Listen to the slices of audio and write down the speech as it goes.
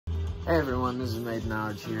Hey everyone, this is Made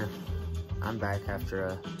Knowledge here. I'm back after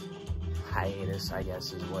a hiatus, I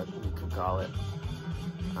guess is what we could call it.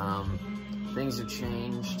 Things have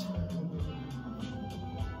changed.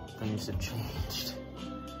 But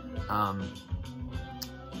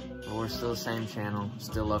we're still the same channel,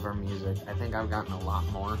 still love our music. I think I've gotten a lot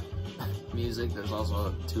more music. There's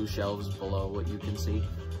also 2 shelves below what you can see.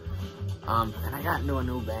 And I got into a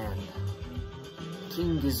new band,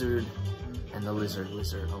 King Gizzard and the Lizard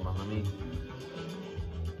Wizard. Hold on, let me...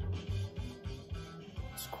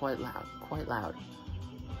 It's quite loud.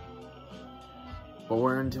 But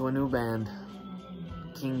we're into a new band,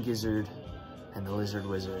 King Gizzard and the Lizard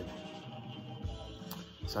Wizard.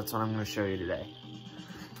 So that's what I'm going to show you today.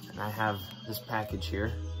 And I have this package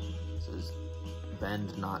here. It says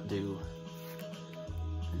Bend Not Do.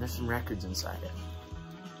 And there's some records inside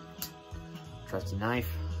it. Trusty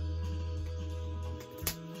knife.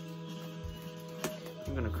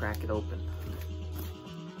 I'm gonna crack it open.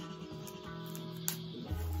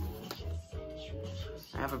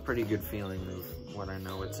 I have a pretty good feeling of what I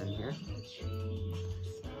know what's in here,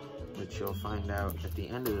 which you'll find out at the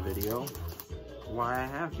end of the video why I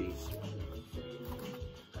have these.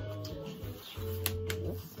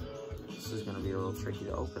 This is gonna be a little tricky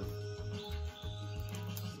to open.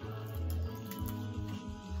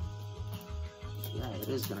 Yeah, it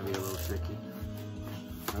is gonna be a little tricky.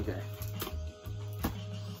 Okay.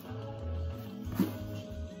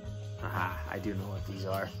 Aha, I do know what these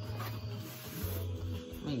are.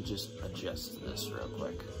 Let me just adjust this real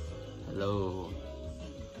quick. Hello.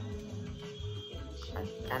 I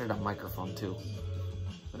added a microphone too,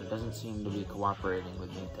 but it doesn't seem to be cooperating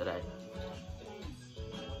with me today.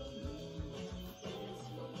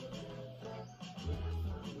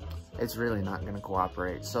 It's really not going to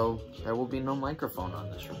cooperate, so there will be no microphone on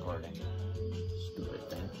this recording. Stupid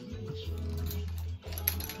thing.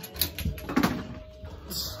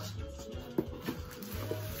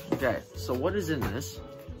 Okay, so what is in this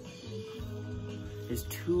is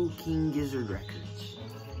 2 King Gizzard records.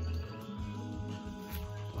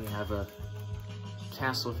 We have a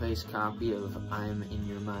Castle Face copy of I'm in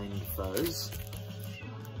Your Mind Fuzz,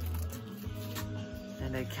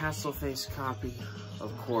 and a Castle Face copy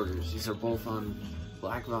of Quarters. These are both on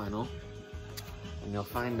black vinyl, and you'll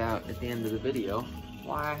find out at the end of the video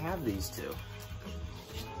why I have these 2.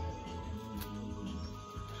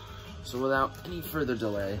 So without any further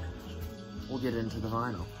delay, we'll get into the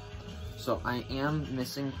vinyl. So I am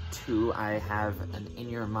missing 2. I have an In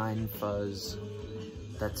Your Mind Fuzz,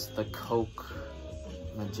 that's the Coke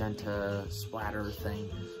magenta splatter thing,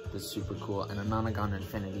 that's super cool, and a Nonagon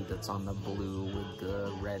Infinity that's on the blue with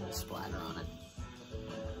the red splatter on it.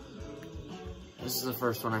 This is the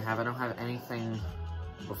first one I have. I don't have anything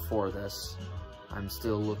before this. I'm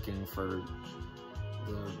still looking for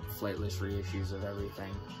the flightless reissues of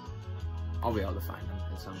everything. I'll be able to find them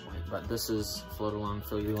at some point. But this is Float Along,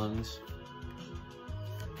 Fill Your Lungs.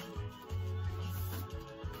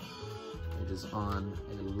 It is on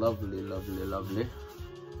a lovely, well,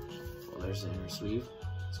 there's the inner sleeve.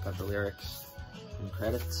 It's got the lyrics and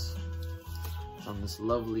credits. It's on this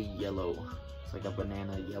lovely yellow. It's like a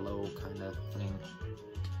banana yellow kind of thing.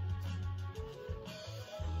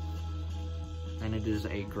 And it is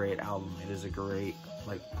a great album. It is a great,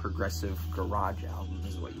 like, progressive garage album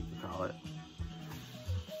is what you could call it.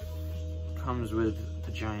 Comes with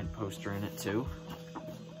a giant poster in it too.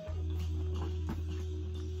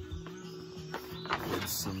 With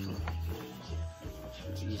some,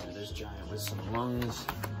 geez, it is giant, with some lungs.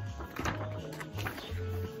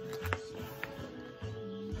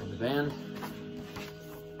 And the band.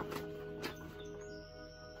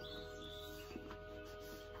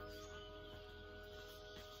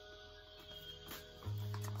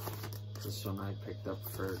 This one I picked up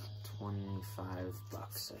for 25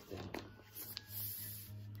 bucks, I think.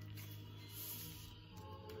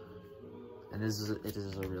 And it is a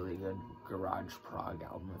really good garage prog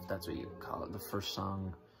album, if that's what you call it. The first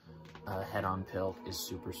song, Head on Pill, is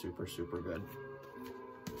super good.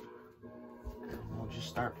 And we'll just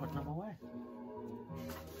start putting them away.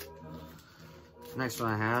 Next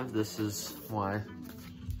one I have, this is why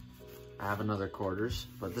I have another Quarters,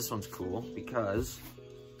 but this one's cool because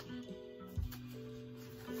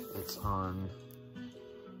it's on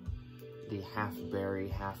the half berry,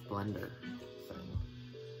 half blender thing,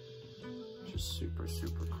 which is super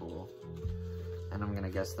cool. And I'm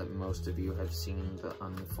gonna guess that most of you have seen the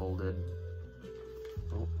unfolded,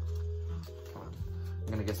 oh, come on. I'm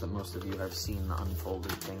gonna guess that most of you have seen the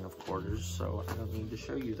unfolded thing of Quarters, so I don't need to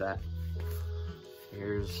show you that.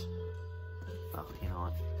 Here's, oh, you know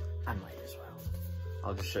what, I might as well.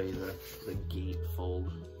 I'll just show you the gate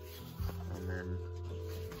fold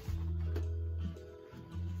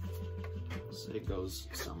it goes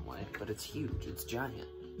some way, but it's huge, it's giant.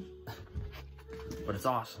 But it's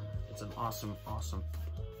awesome. It's an awesome, awesome,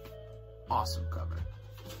 awesome cover.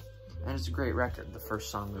 And it's a great record. The first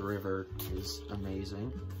song, The River, is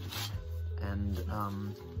amazing. And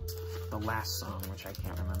the last song, which I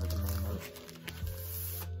can't remember the name of.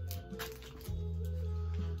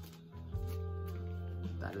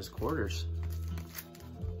 That is Quarters.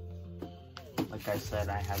 Like I said,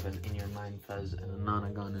 I have an In Your Mind Fez and a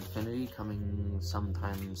Nonagon Infinity coming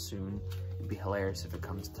sometime soon. It'd be hilarious if it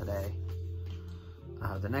comes today.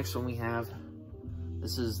 The next one we have,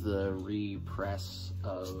 this is the repress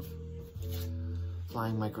of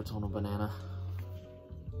Flying Microtonal Banana.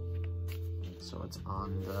 So it's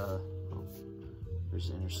on the, there's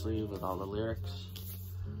the inner sleeve with all the lyrics.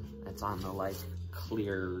 It's on the like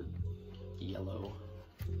clear yellow.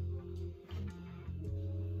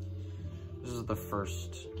 This is the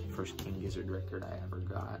first King Gizzard record I ever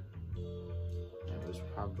got. It was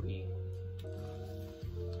probably, I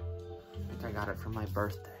think I got it for my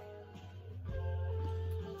birthday.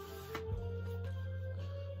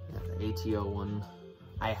 Yeah, the ATO one.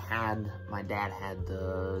 My dad had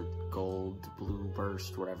the gold, blue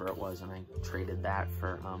burst, whatever it was, and I traded that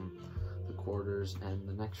for the Quarters and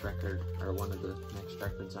the next record, or one of the next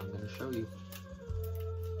records I'm going to show you.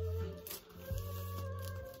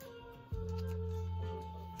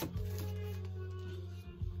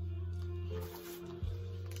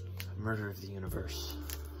 Murder of the Universe.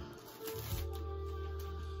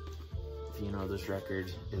 If you know this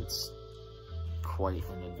record, it's quite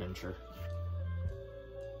an adventure.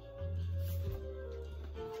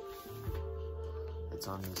 It's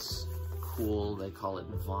on this cool, they call it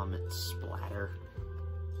vomit splatter.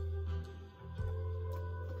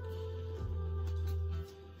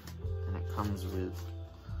 And it comes with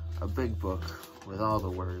a big book with all the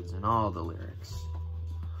words and all the lyrics.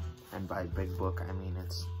 And by big book, I mean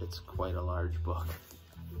it's quite a large book.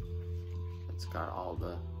 It's got all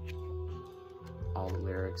the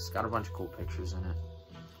lyrics. It's got a bunch of cool pictures in it.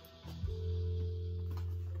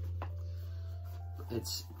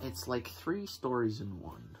 It's like 3 stories in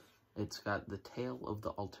one. It's got the Tale of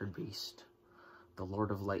the Altered Beast, the Lord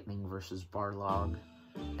of Lightning versus Barlog,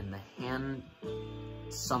 and the Hand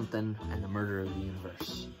something, and the Murder of the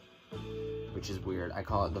Universe, which is weird. I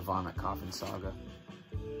call it the Vomit Coffin Saga.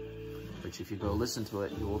 Which if you go listen to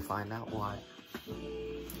it, you will find out why.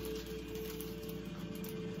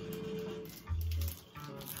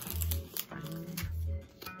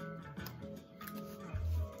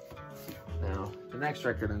 Now, the next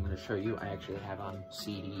record I'm going to show you, I actually have on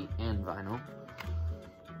CD and vinyl.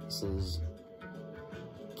 This is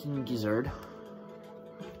King Gizzard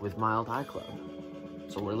with Mild High Club.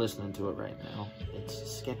 So we're listening to it right now. It's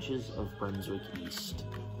Sketches of Brunswick East.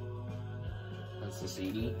 That's the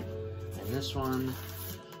CD. And this one,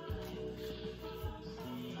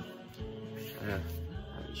 I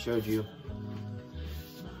already showed you.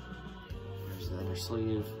 There's the inner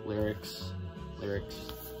sleeve, lyrics.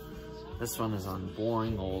 This one is on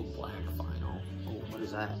boring old black vinyl. Oh, what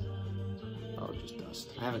is that? Oh, just dust.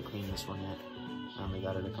 I haven't cleaned this one yet. I only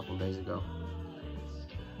got it a couple days ago.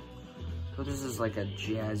 So this is like a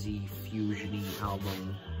jazzy, fusiony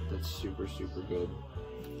album that's super, super good.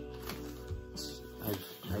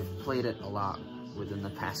 I've played it a lot within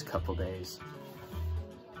the past couple days.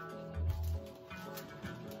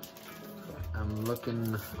 I'm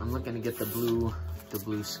looking to get the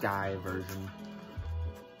blue sky version.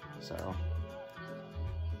 So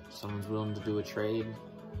if someone's willing to do a trade,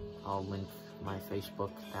 I'll link my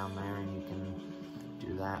Facebook down there and you can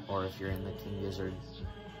do that. Or if you're in the King Gizzard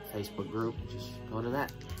Facebook group, just go to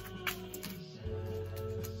that.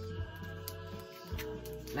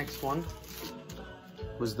 Next one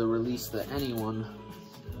was the release that anyone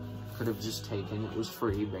could have just taken. It was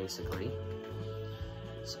free, basically.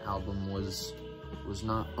 This album was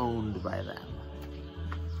not owned by them.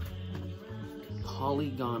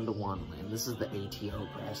 Polygon to Wonderland. This is the ATO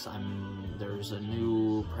press. There's a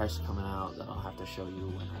new press coming out that I'll have to show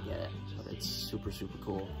you when I get it, but it's super, super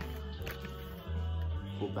cool.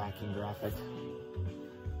 Cool backing graphic.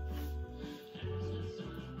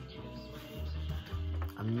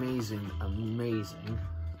 Amazing, amazing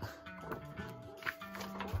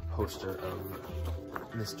poster of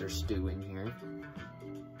Mr. Stew in here.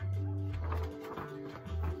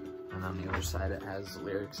 And on the other side it has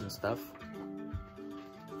lyrics and stuff.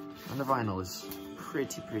 And the vinyl is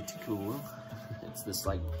pretty cool. It's this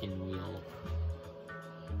like pinwheel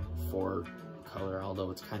 4 color,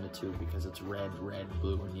 although it's kind of 2 because it's red,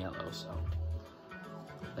 blue, and yellow, so.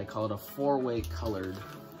 They call it a 4-way colored,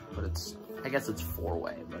 but I guess it's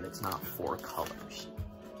 4-way, but it's not 4 colors.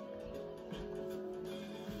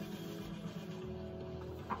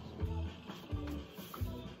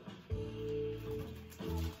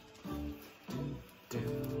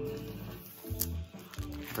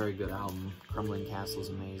 Very good album. Crumbling Castle is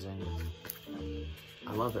amazing.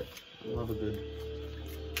 I love it. I love a good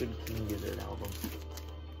King Gizzard album.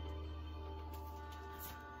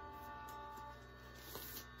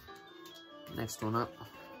 Next one up,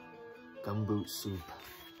 Gumboot Soup,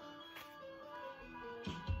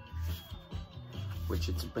 which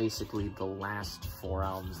it's basically the last 4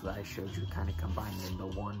 albums that I showed you kind of combined into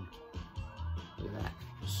one. Look at that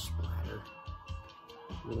splatter.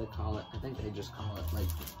 What do they call it? I think they just call it like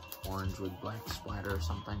orange with black splatter or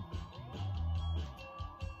something.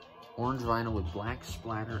 Orange vinyl with black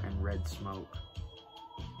splatter and red smoke.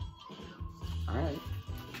 Alright.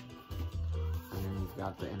 And then you've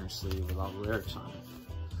got the inner sleeve with all the lyrics on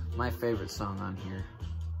it. My favorite song on here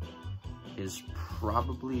is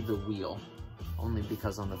probably The Wheel, only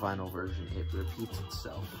because on the vinyl version it repeats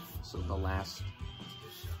itself. So the last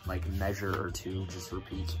like measure or two just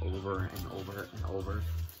repeats over and over and over.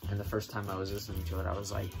 And the first time I was listening to it, I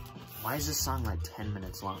was like, why is this song like 10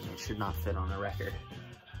 minutes long? It should not fit on a record.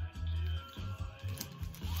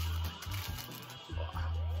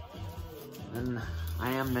 And I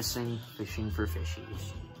am missing Fishing for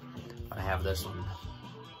Fishies. But I have this one.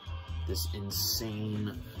 This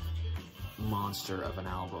insane monster of an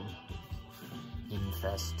album.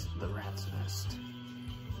 Infest the Rat's Nest.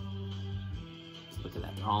 Look at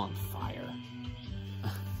that, they're all on fire.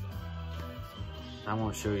 I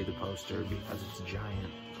won't show you the poster because it's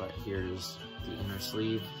giant, but here's the inner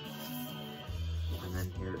sleeve. And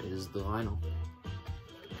then here is the vinyl.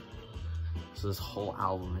 So this whole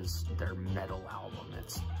album is their metal album.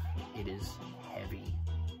 It is heavy.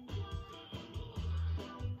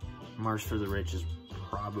 March for the Rich is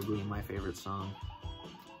probably my favorite song.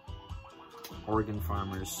 Oregon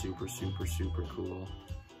Farmer is super, super, super cool.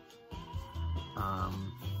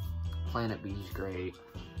 Planet B is great.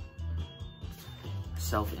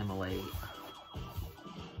 Self-Immolate.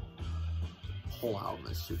 Whole album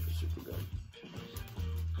is super, super good.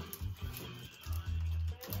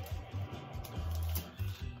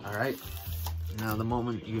 Alright, now the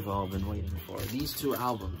moment you've all been waiting for. These 2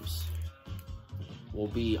 albums will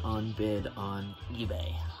be on bid on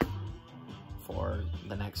eBay for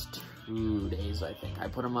the next 2 days, I think. I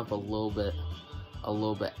put them up a little bit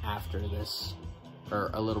after this, or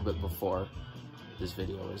a little bit before this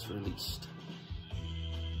video is released.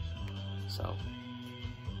 So,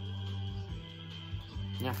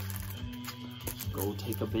 yeah, go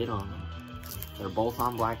take a bid on them. They're both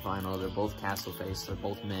on black vinyl, they're both Castle Face, they're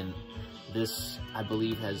both mint. This, I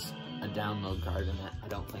believe, has a download card in it. I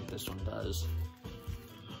don't think this one does.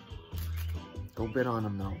 Go bid on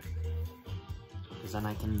them though, because then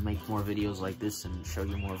I can make more videos like this and show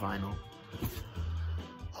you more vinyl.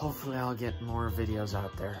 Hopefully I'll get more videos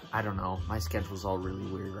out there. I don't know, my schedule's all really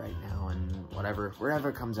weird right now, and wherever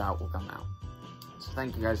it comes out will come out. So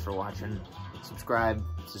thank you guys for watching. Subscribe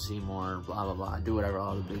to see more, blah blah blah. Do whatever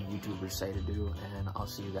all the big YouTubers say to do, and I'll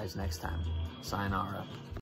see you guys next time. Sayonara.